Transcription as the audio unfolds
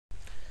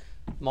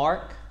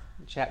Mark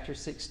chapter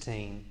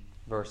 16,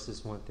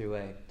 verses 1 through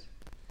 8.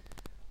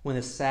 When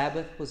the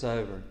Sabbath was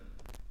over,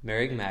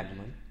 Mary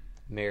Magdalene,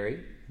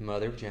 Mary, the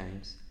mother of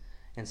James,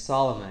 and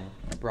Salome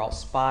brought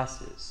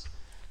spices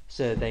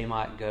so that they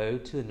might go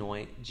to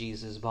anoint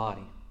Jesus'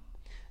 body.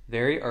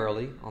 Very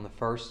early on the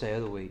first day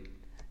of the week,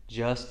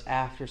 just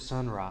after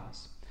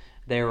sunrise,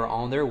 they were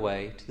on their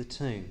way to the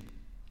tomb,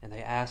 and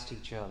they asked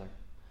each other,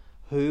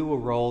 "Who will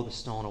roll the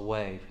stone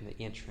away from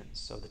the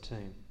entrance of the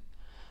tomb?"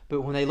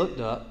 But when they looked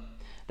up,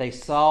 they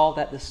saw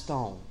that the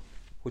stone,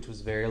 which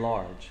was very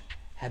large,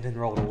 had been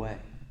rolled away.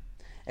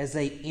 As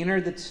they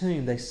entered the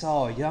tomb, they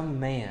saw a young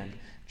man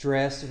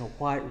dressed in a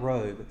white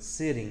robe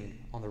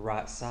sitting on the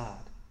right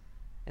side,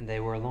 and they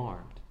were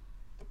alarmed.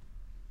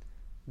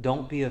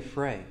 "Don't be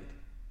afraid,"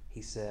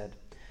 he said.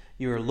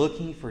 "You are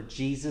looking for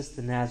Jesus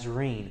the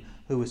Nazarene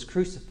who was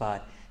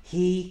crucified.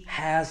 He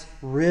has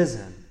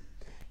risen.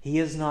 He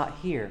is not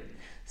here.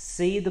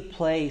 See the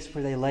place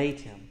where they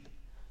laid him.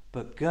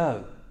 But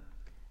go,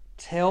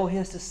 tell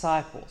his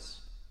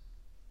disciples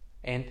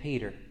and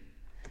Peter,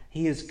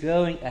 he is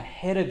going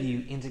ahead of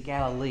you into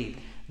Galilee.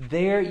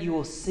 There you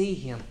will see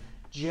him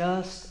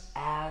just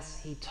as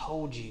he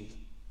told you."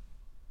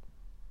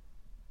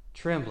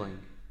 Trembling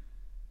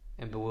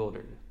and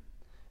bewildered,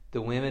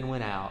 the women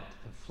went out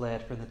and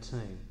fled from the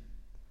tomb.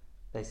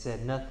 They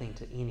said nothing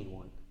to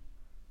anyone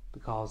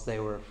because they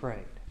were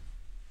afraid.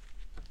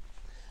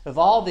 Of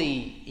all the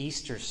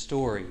Easter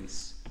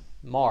stories,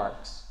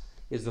 Mark's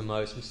is the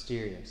most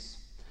mysterious.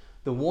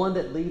 The one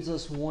that leaves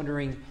us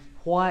wondering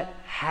what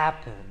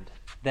happened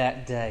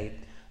that day.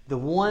 The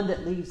one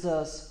that leaves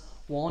us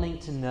wanting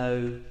to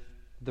know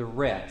the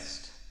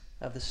rest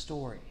of the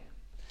story.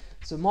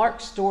 So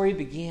Mark's story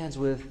begins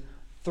with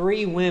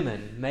 3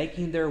 women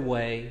making their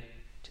way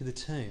to the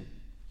tomb.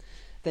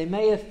 They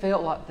may have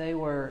felt like they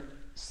were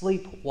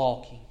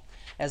sleepwalking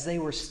as they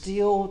were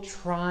still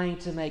trying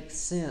to make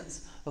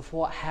sense of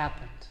what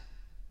happened.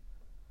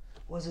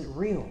 Was it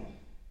real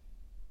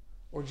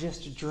or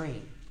just a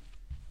dream?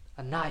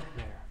 A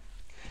nightmare?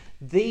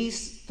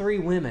 These 3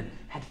 women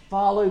had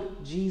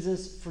followed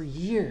Jesus for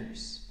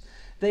years.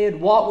 They had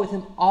walked with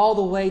him all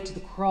the way to the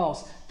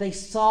cross. They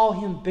saw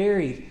him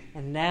buried,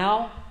 and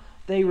now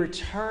they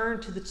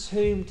returned to the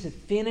tomb to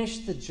finish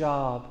the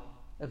job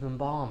of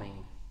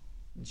embalming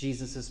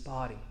Jesus'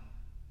 body.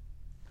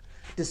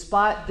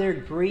 Despite their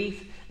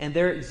grief and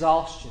their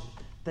exhaustion,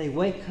 they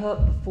wake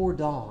up before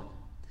dawn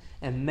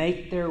and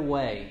make their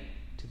way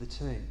to the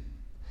tomb.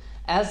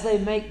 As they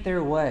make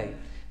their way,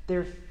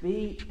 their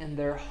feet and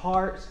their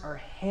hearts are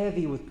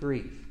heavy with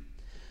grief.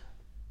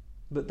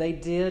 But they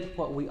did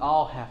what we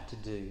all have to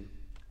do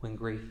when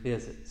grief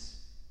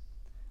visits.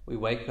 We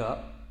wake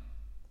up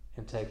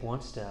and take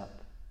one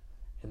step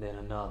and then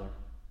another.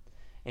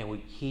 And we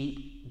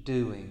keep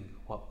doing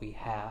what we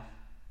have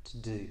to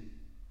do.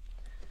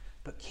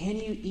 But can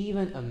you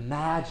even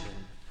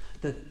imagine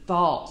the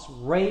thoughts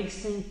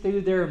racing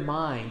through their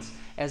minds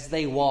as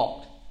they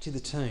walked to the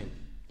tomb?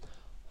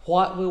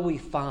 What will we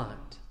find?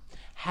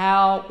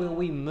 How will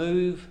we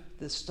move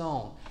the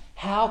stone?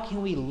 How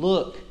can we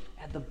look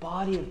at the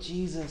body of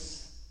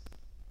Jesus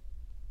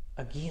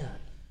again?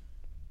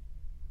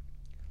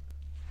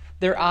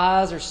 Their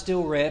eyes are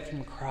still red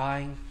from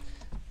crying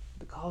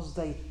because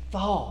they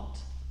thought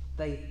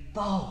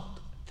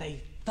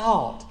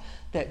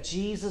that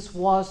Jesus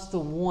was the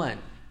one.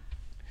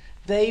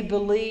 They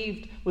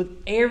believed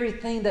with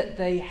everything that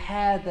they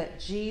had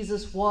that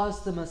Jesus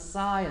was the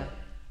Messiah.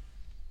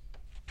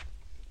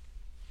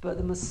 But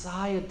the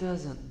Messiah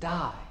doesn't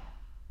die.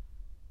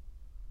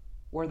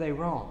 Were they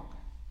wrong?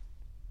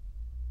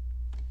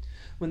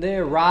 When they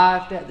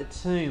arrived at the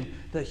tomb,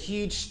 the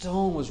huge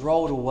stone was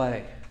rolled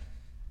away.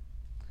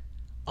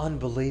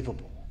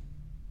 Unbelievable.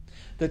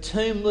 The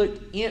tomb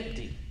looked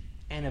empty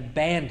and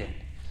abandoned.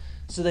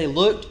 So they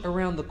looked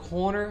around the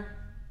corner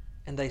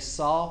and they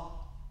saw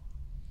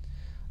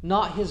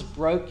not his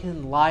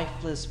broken,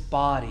 lifeless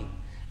body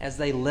as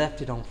they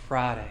left it on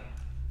Friday,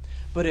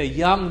 but a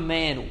young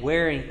man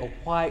wearing a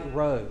white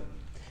robe.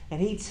 And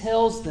he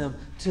tells them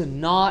to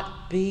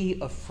not be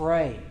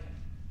afraid.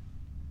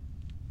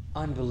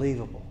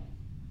 Unbelievable.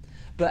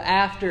 But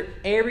after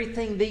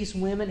everything these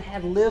women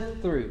had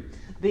lived through,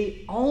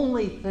 the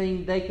only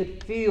thing they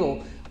could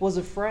feel was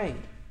afraid.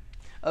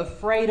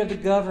 Afraid of the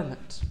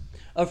government.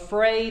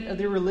 Afraid of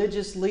the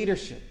religious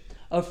leadership.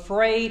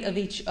 Afraid of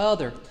each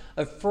other.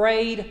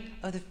 Afraid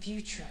of the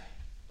future.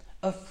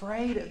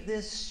 Afraid of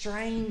this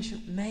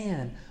strange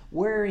man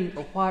wearing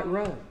a white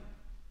robe.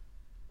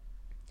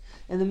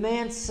 And the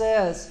man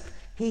says,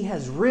 "He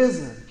has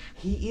risen.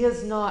 He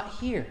is not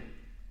here."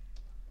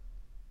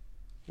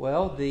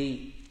 Well,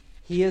 the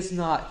 "he is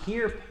not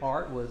here"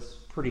 part was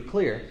pretty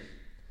clear.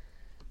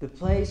 The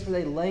place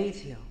where they laid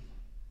him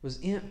was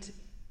empty.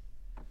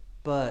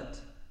 But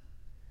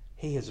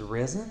he has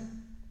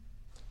risen?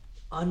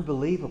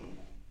 Unbelievable.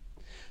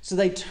 So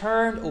they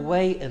turned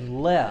away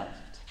and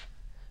left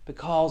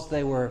because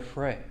they were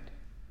afraid.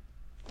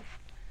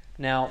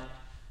 Now,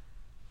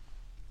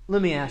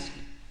 let me ask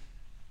you,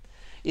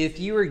 if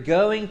you were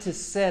going to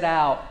set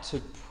out to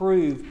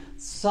prove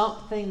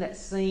something that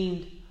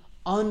seemed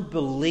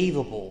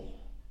unbelievable,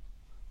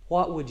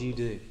 what would you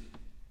do?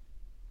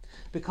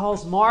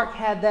 Because Mark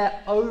had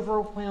that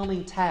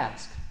overwhelming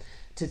task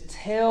to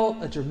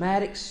tell a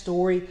dramatic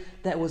story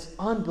that was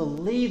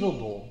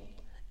unbelievable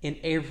in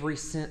every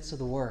sense of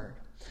the word.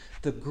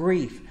 The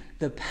grief,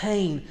 the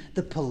pain,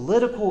 the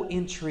political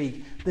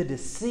intrigue, the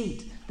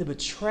deceit, the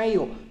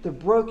betrayal, the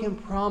broken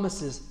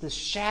promises, the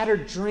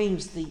shattered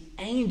dreams, the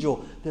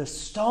angel, the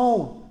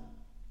stone,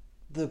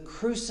 the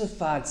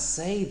crucified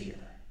Savior,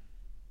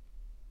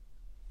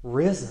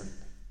 risen.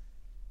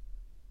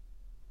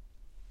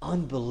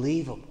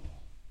 Unbelievable.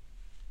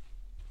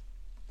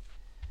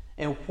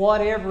 And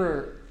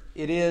whatever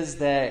it is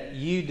that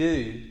you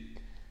do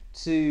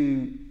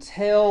to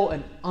tell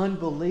an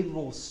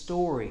unbelievable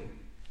story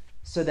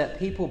so that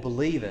people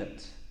believe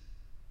it,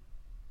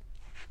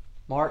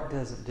 Mark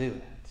doesn't do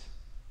it.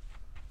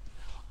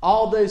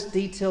 All those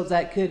details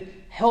that could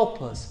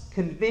help us,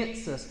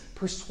 convince us,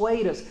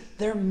 persuade us,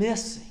 they're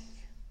missing.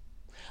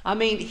 I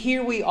mean,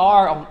 here we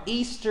are on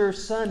Easter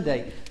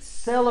Sunday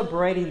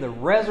celebrating the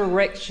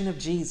resurrection of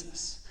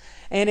Jesus.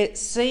 And it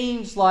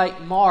seems like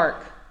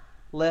Mark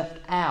left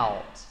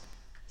out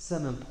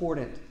some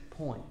important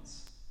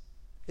points.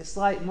 It's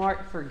like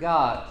Mark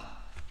forgot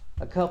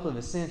a couple of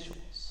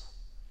essentials,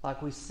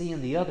 like we see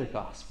in the other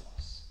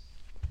Gospels,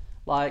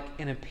 like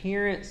an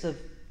appearance of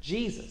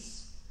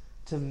Jesus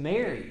to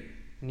Mary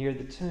near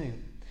the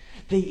tomb,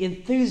 the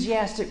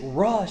enthusiastic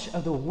rush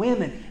of the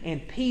women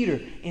and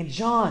Peter and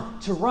John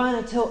to run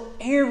and tell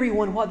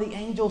everyone what the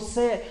angel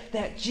said,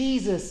 that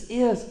Jesus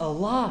is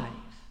alive.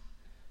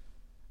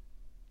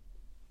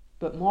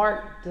 But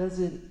Mark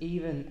doesn't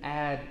even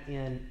add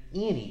in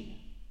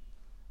any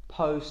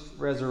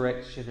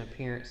post-resurrection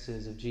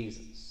appearances of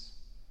Jesus.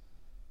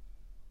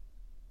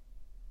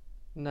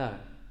 No.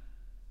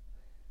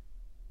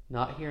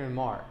 Not here in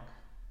Mark.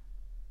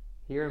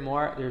 Here in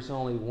Mark, there's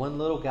only one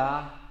little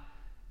guy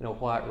in a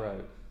white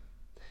robe.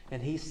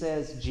 And he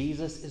says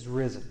Jesus is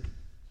risen.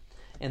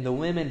 And the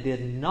women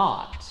did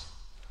not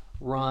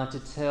run to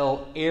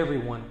tell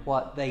everyone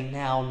what they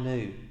now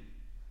knew.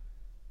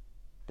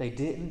 They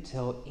didn't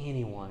tell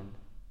anyone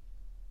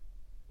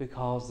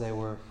because they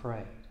were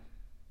afraid.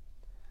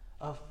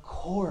 Of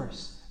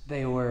course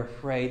they were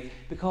afraid,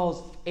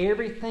 because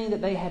everything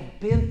that they had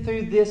been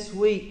through this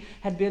week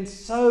had been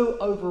so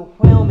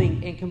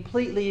overwhelming and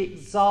completely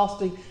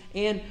exhausting,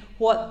 and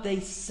what they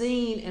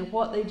seen and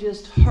what they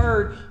just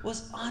heard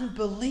was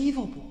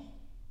unbelievable.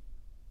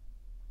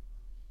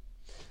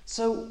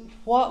 So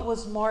what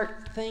was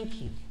Mark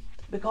thinking?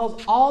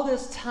 Because all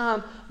this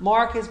time,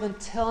 Mark has been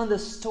telling the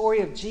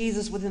story of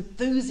Jesus with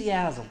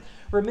enthusiasm.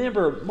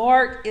 Remember,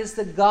 Mark is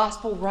the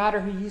gospel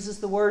writer who uses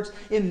the words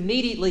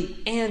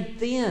immediately and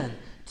then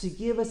to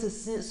give us a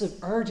sense of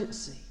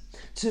urgency,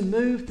 to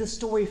move the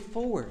story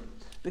forward.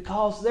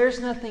 Because there's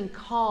nothing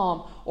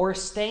calm or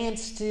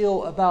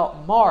standstill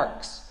about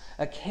Mark's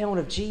account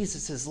of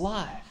Jesus'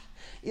 life.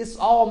 It's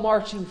all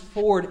marching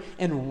forward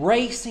and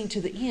racing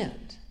to the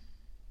end.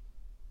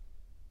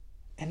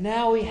 And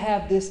now we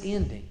have this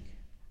ending.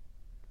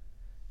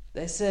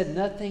 They said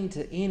nothing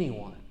to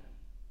anyone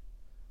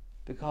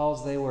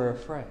because they were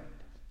afraid.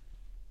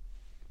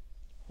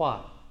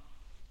 Why?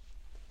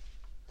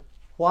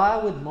 Why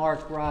would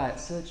Mark write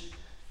such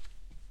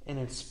an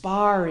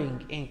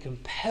inspiring and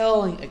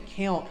compelling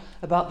account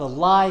about the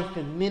life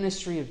and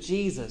ministry of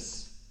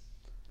Jesus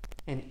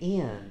and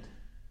end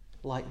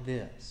like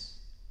this?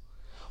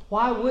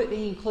 Why wouldn't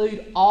he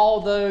include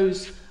all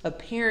those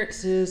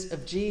appearances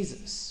of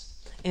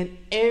Jesus and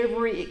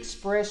every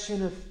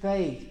expression of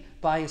faith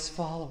by his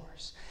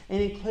followers,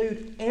 and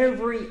include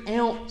every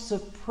ounce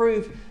of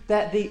proof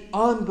that the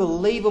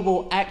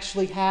unbelievable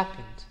actually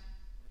happened?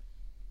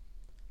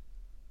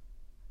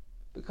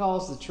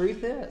 Because the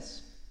truth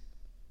is,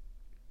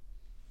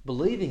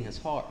 believing is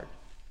hard.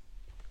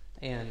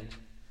 And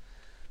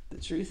the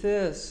truth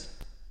is,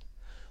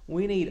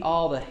 we need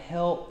all the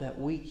help that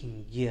we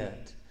can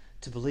get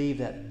to believe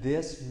that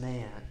this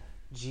man,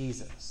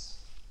 Jesus,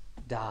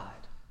 died,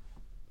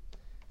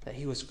 that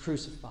he was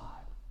crucified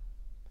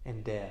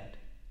and dead,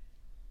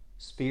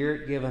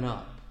 spirit given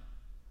up,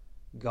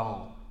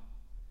 gone,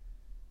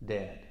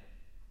 dead,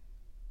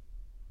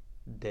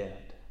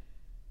 dead,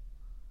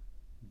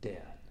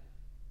 dead,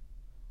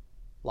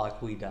 like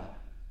we died,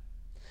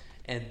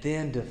 and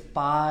then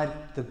defied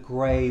the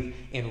grave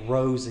and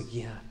rose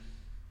again.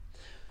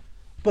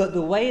 But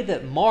the way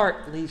that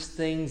Mark leaves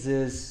things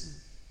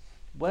is,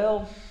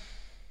 well,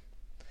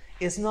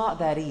 it's not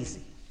that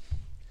easy.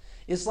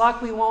 It's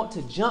like we want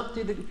to jump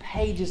through the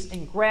pages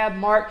and grab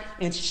Mark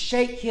and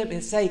shake him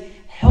and say,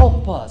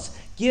 help us,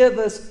 give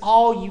us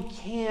all you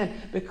can,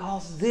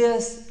 because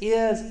this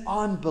is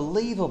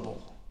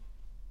unbelievable.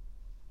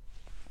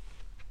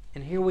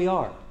 And here we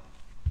are,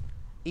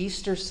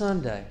 Easter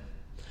Sunday,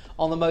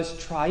 on the most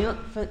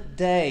triumphant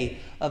day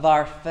of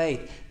our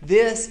faith.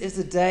 This is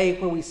the day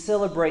where we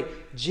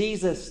celebrate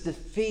Jesus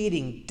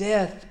defeating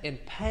death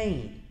and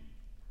pain.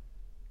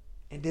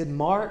 And did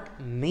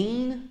Mark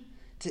mean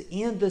to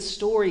end the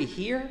story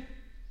here?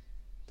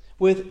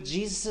 With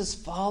Jesus'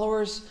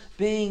 followers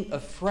being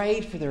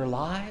afraid for their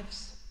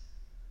lives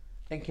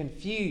and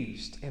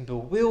confused and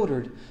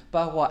bewildered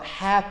by what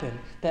happened,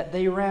 that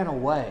they ran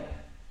away.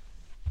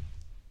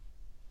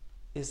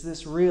 Is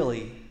this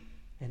really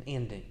an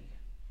ending?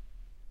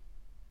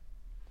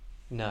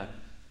 No.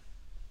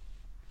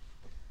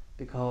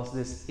 Because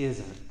this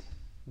isn't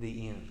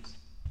the end.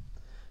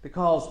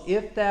 Because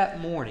if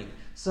that morning,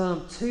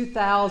 some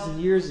 2,000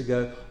 years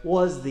ago,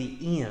 was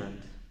the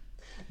end,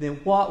 then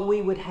what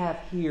we would have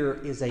here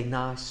is a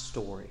nice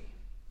story.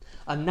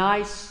 A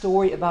nice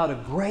story about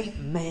a great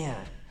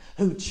man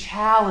who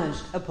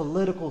challenged a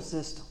political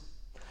system.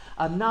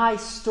 A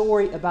nice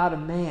story about a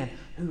man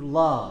who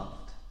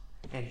loved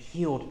and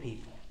healed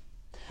people.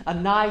 A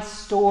nice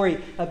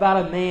story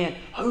about a man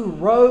who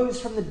rose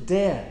from the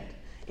dead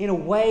in a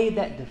way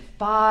that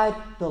defied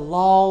the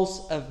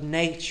laws of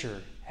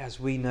nature as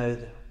we know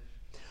them.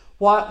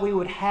 What we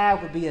would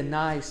have would be a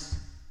nice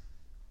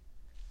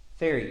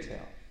fairy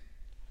tale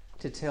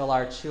to tell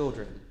our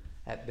children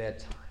at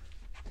bedtime.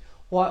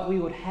 What we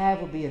would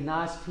have would be a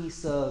nice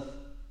piece of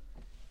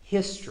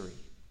history.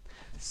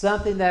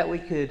 Something that we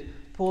could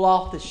pull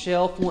off the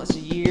shelf once a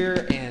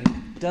year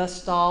and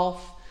dust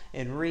off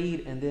and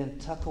read and then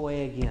tuck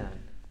away again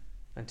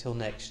until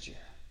next year.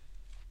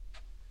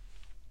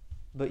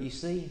 But you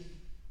see,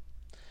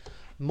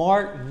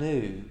 Mark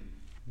knew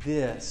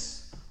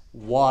this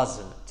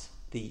wasn't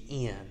the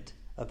end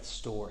of the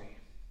story.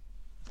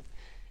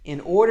 In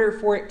order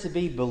for it to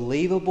be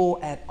believable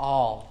at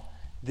all,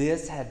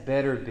 this had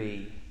better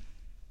be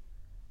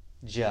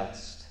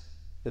just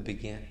the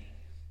beginning.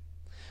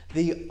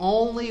 The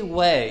only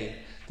way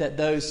that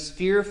those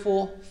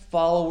fearful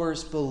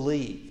followers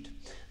believed,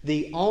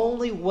 the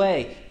only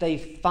way they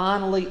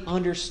finally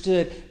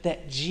understood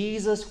that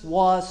Jesus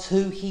was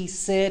who He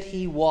said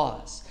He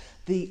was,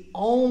 the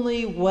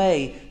only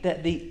way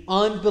that the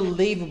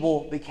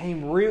unbelievable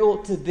became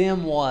real to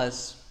them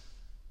was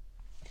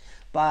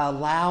by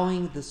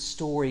allowing the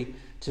story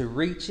to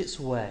reach its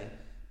way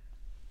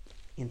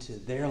into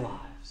their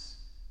lives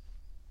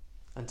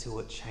until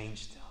it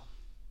changed them.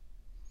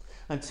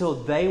 Until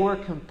they were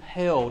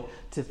compelled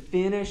to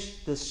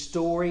finish the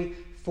story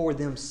for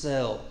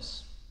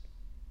themselves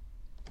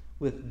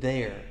with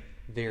their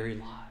very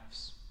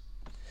lives.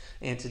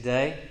 And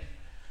today,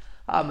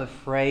 I'm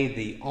afraid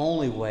the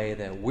only way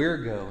that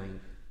we're going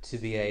to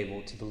be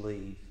able to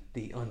believe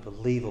the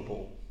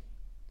unbelievable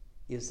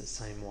is the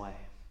same way.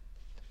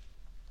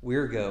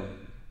 We're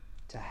going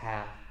to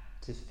have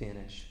to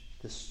finish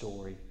the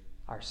story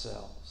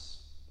ourselves.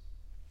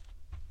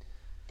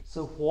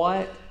 So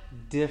what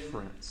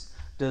difference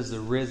does the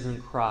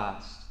risen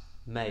Christ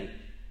make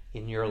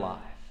in your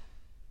life?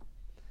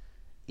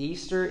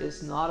 Easter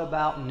is not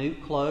about new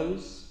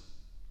clothes.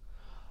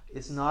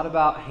 It's not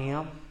about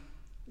ham.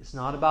 It's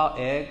not about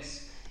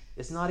eggs.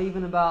 It's not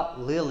even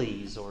about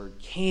lilies or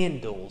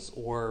candles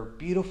or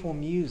beautiful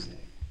music.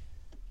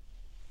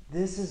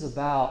 This is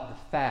about the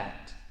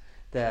fact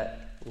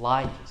that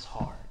life is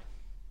hard.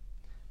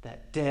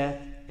 That death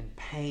and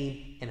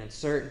pain and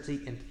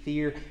uncertainty and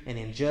fear and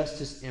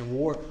injustice and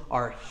war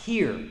are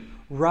here,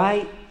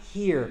 right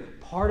here,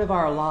 part of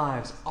our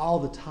lives all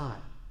the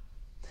time.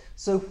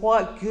 So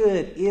what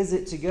good is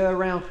it to go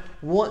around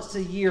once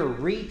a year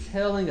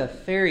retelling a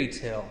fairy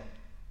tale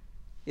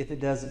if it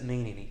doesn't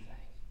mean anything?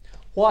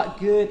 What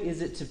good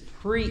is it to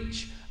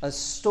preach a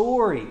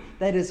story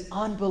that is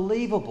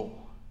unbelievable?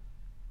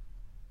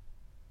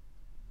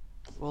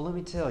 Well, let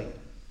me tell you.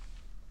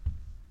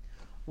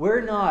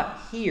 We're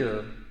not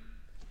here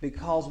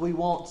because we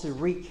want to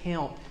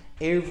recount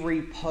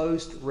every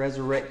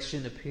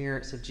post-resurrection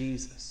appearance of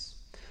Jesus,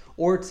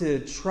 or to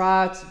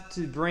try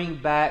to bring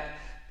back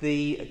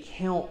the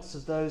accounts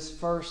of those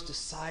first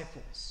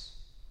disciples.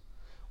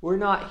 We're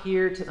not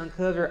here to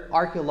uncover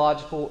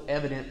archaeological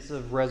evidence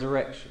of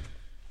resurrection.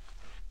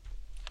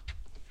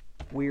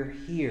 We're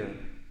here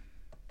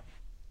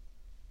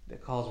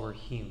because we're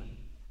human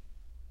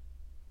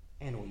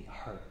and we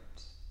hurt.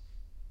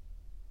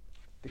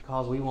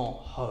 Because we want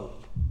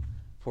hope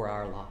for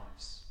our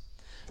lives.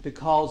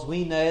 Because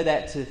we know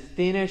that to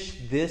finish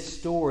this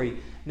story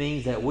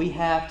means that we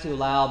have to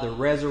allow the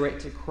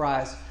resurrected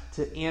Christ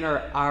to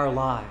enter our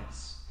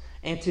lives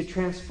and to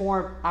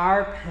transform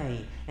our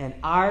pain and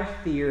our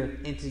fear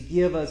and to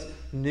give us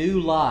new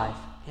life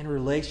and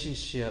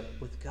relationship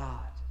with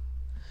God.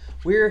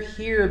 We're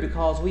here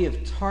because we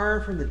have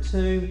turned from the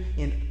tomb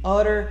in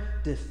utter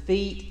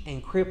defeat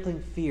and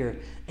crippling fear.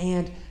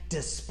 And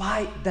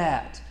despite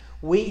that,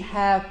 we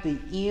have the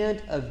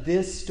end of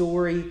this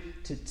story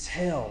to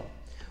tell.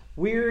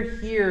 We're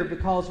here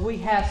because we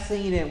have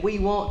seen it. We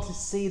want to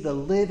see the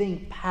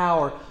living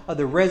power of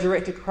the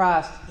resurrected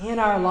Christ in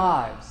our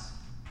lives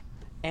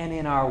and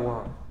in our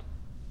world.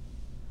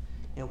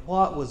 And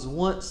what was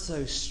once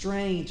so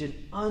strange and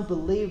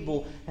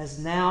unbelievable has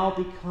now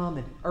become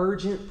an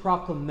urgent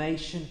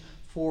proclamation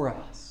for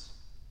us.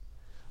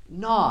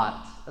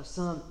 Not of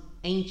some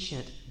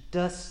ancient,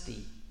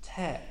 dusty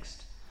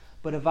text,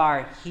 but of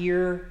our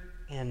here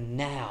and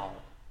now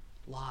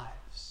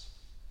lives.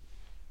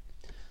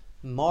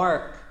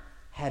 Mark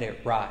had it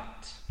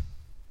right.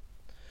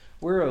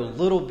 We're a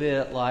little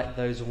bit like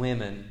those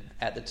women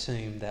at the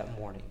tomb that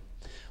morning.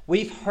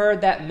 We've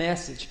heard that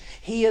message.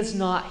 He is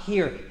not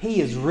here.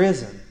 He is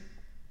risen.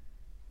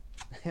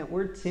 And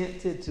we're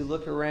tempted to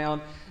look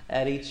around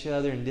at each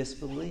other in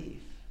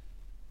disbelief.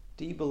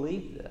 Do you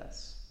believe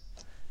this?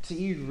 Do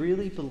you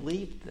really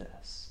believe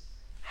this?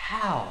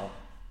 How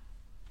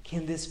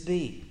can this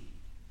be?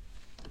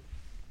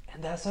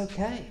 And that's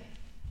okay.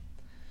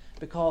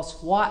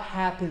 Because what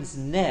happens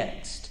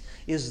next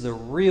is the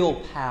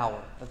real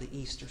power of the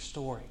Easter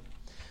story.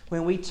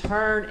 When we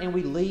turn and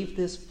we leave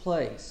this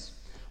place,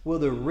 will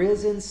the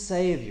risen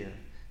Savior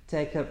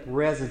take up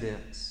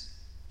residence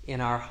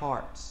in our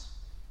hearts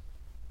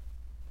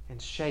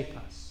and shape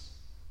us,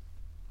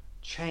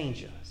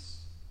 change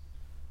us,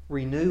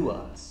 renew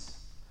us,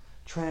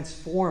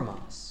 transform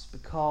us?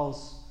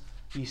 Because,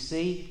 you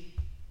see,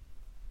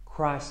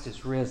 Christ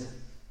is risen.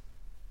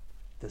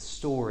 The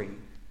story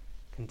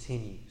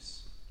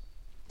continues.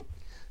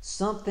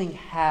 Something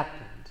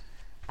happened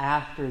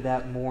after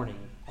that morning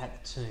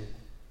at the tomb.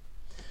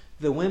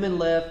 The women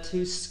left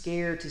too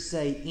scared to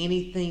say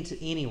anything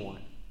to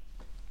anyone.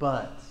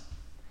 But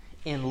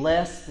in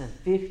less than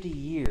 50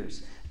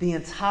 years, the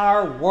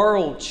entire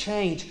world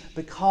changed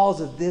because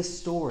of this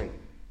story.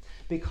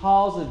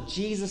 Because of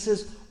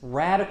Jesus'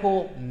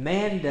 radical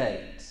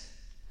mandate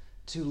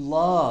to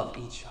love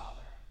each other.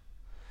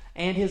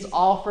 And His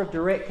offer of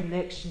direct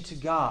connection to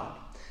God.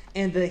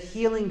 And the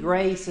healing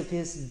grace of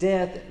His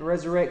death and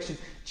resurrection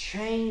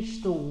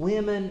changed the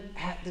women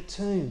at the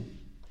tomb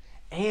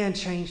and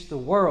changed the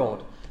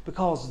world,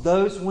 because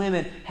those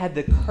women had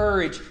the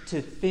courage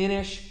to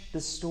finish the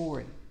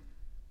story.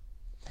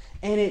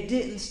 And it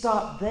didn't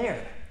stop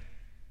there,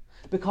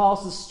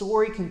 because the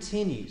story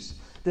continues.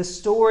 The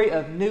story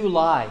of new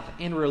life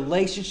and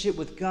relationship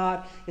with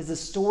God is a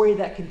story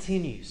that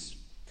continues.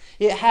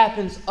 It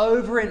happens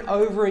over and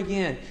over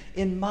again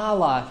in my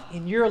life,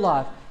 in your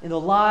life, in the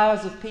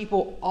lives of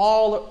people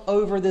all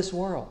over this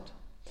world.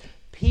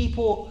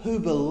 People who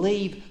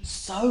believe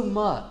so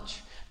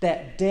much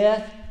that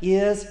death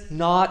is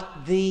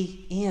not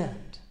the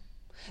end.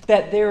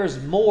 That there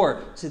is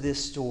more to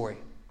this story.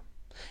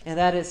 And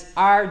that it's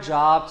our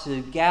job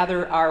to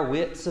gather our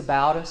wits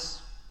about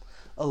us,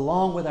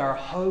 along with our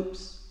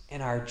hopes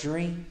and our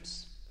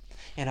dreams,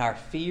 and our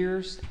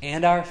fears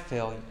and our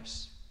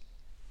failures,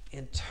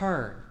 and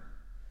turn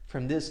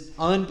from this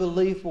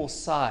unbelievable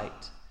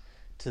sight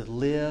to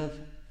live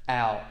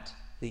out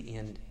the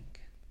ending.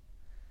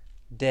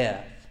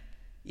 Death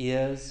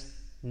is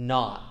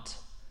not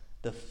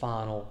the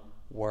final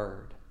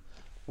word.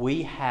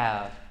 We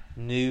have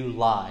new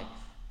life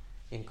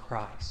in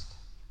Christ.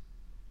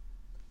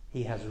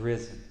 He has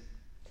risen.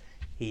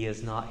 He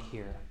is not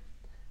here.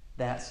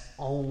 That's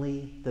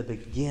only the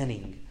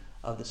beginning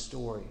of the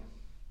story.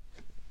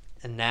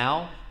 And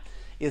now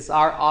it's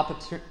our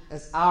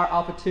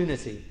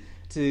opportunity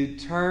to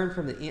turn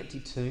from the empty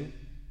tomb,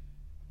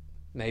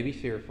 maybe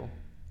fearful,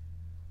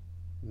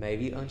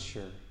 maybe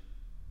unsure,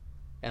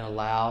 and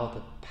allow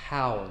the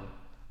power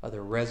of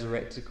the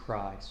resurrected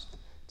Christ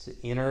to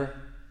enter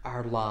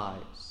our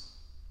lives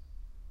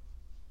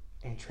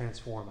and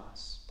transform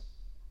us.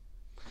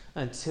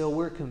 Until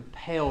we're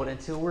compelled,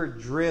 until we're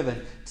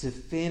driven to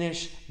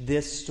finish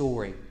this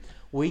story,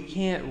 we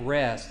can't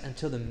rest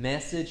until the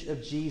message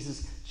of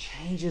Jesus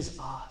changes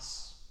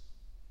us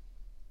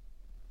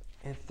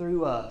and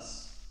through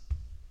us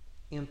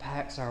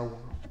impacts our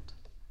world.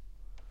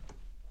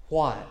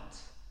 What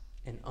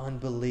an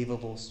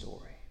unbelievable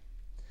story.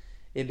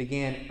 It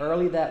began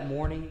early that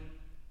morning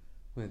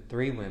when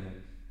 3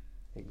 women,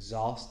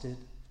 exhausted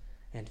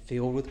and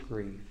filled with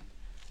grief,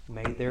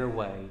 made their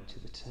way to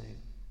the tomb.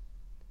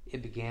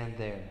 It began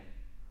there.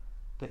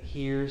 But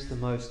here's the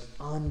most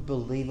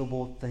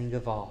unbelievable thing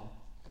of all.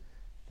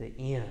 The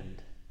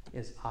end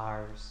is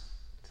ours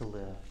to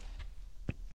live.